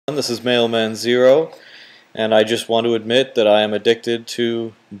This is mailmanZERO, and I just want to admit that I am addicted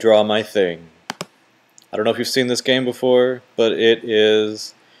to Draw My Thing. I don't know if you've seen this game before, but it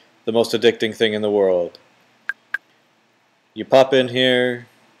is the most addicting thing in the world. You pop in here,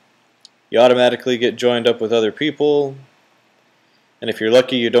 you automatically get joined up with other people, and if you're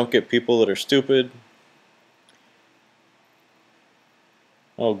lucky you don't get people that are stupid.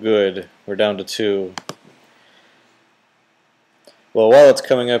 Oh good, we're down to 2. Well, while it's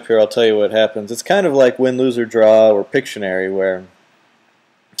coming up here, I'll tell you what happens. It's kind of like Win, Lose, or Draw or Pictionary, where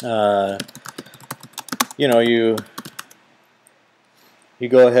you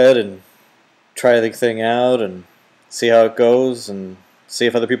go ahead and try the thing out and see how it goes and see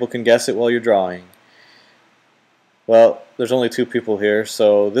if other people can guess it while you're drawing. Well, there's only 2 people here,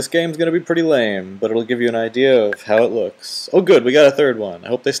 so this game's going to be pretty lame, but it'll give you an idea of how it looks. Oh good, we got a 3rd one. I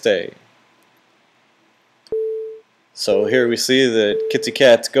hope they stay. So here we see that Kitsy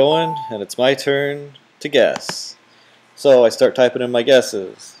Cat's going, and it's my turn to guess. So I start typing in my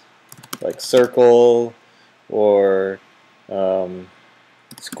guesses, like circle, or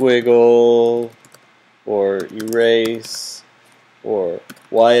squiggle, or erase, or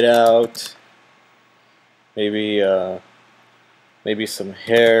whiteout, maybe some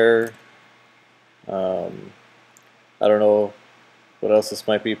hair. I don't know what else this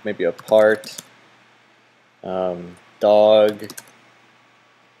might be. Maybe a part. Dog,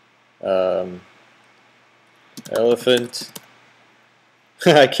 elephant.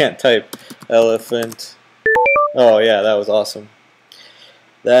 I can't type. Elephant. Oh yeah, that was awesome.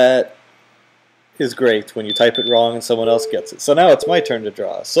 That is great when you type it wrong and someone else gets it. So now it's my turn to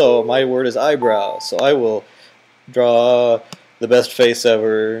draw. So my word is eyebrow. So I will draw the best face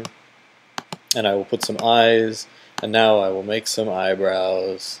ever, and I will put some eyes, and now I will make some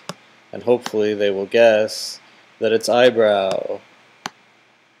eyebrows, and hopefully they will guess that it's eyebrow.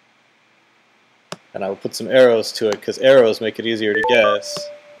 And I will put some arrows to it because arrows make it easier to guess.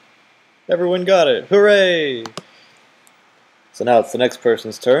 Everyone got it! Hooray! So now it's the next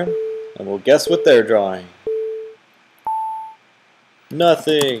person's turn, and we'll guess what they're drawing.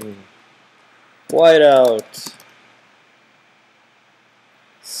 Nothing. Whiteout.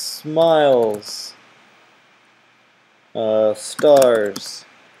 Smiles. Stars.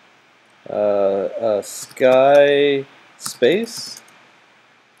 Sky, space,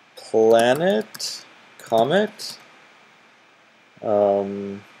 planet, comet.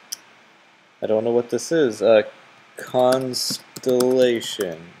 I don't know what this is.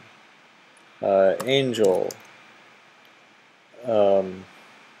 Constellation, angel.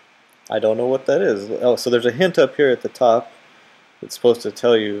 I don't know what that is. Oh, so there's a hint up here at the top that's supposed to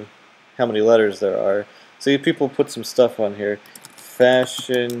tell you how many letters there are. See, people put some stuff on here.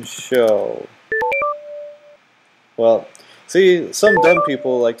 Fashion show. Well, see, some dumb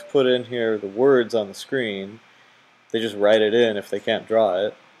people like to put in here the words on the screen. They just write it in if they can't draw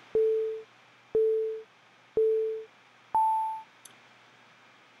it.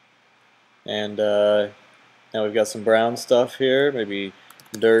 And now we've got some brown stuff here, maybe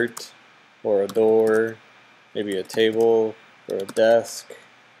dirt, or a door, maybe a table, or a desk,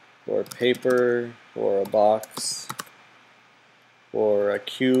 or paper, or a box, or a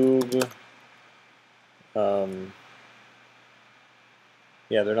cube. Yeah,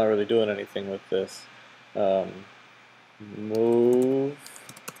 they're not really doing anything with this. Move.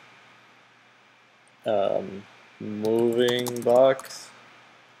 Moving box.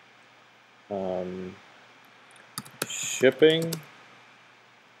 Shipping.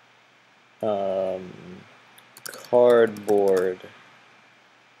 Cardboard.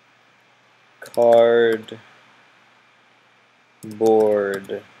 Cardboard.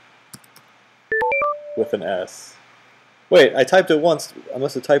 With an S. Wait, I typed it once. I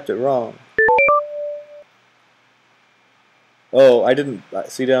must have typed it wrong. Oh, I didn't.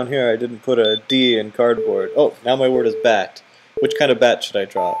 See down here, I didn't put a D in cardboard. Oh, now my word is bat. Which kind of bat should I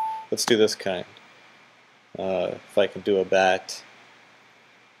draw? Let's do this kind. If I can do a bat.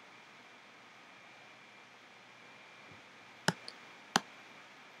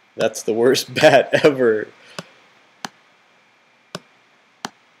 That's the worst bat ever.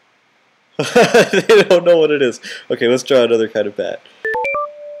 They don't know what it is. Okay, let's draw another kind of bat.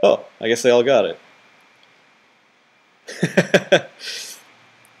 Oh, I guess they all got it.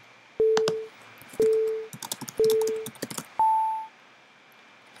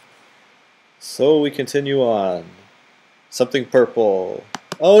 So we continue on. Something purple.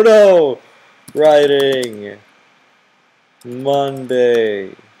 Oh no! Writing.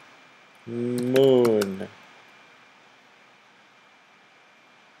 Monday. Moon.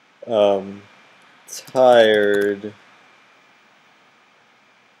 Tired.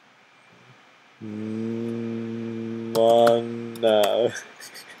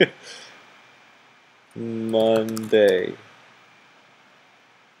 Monday.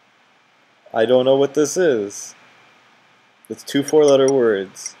 I don't know what this is. It's 2 4-letter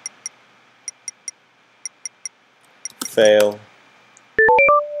words. Fail.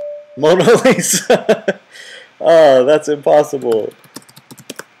 Mona Lisa. Oh, that's impossible.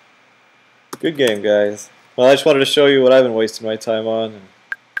 Good game, guys. Well, I just wanted to show you what I've been wasting my time on and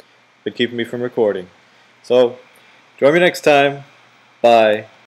been keeping me from recording. So, join me next time. Bye.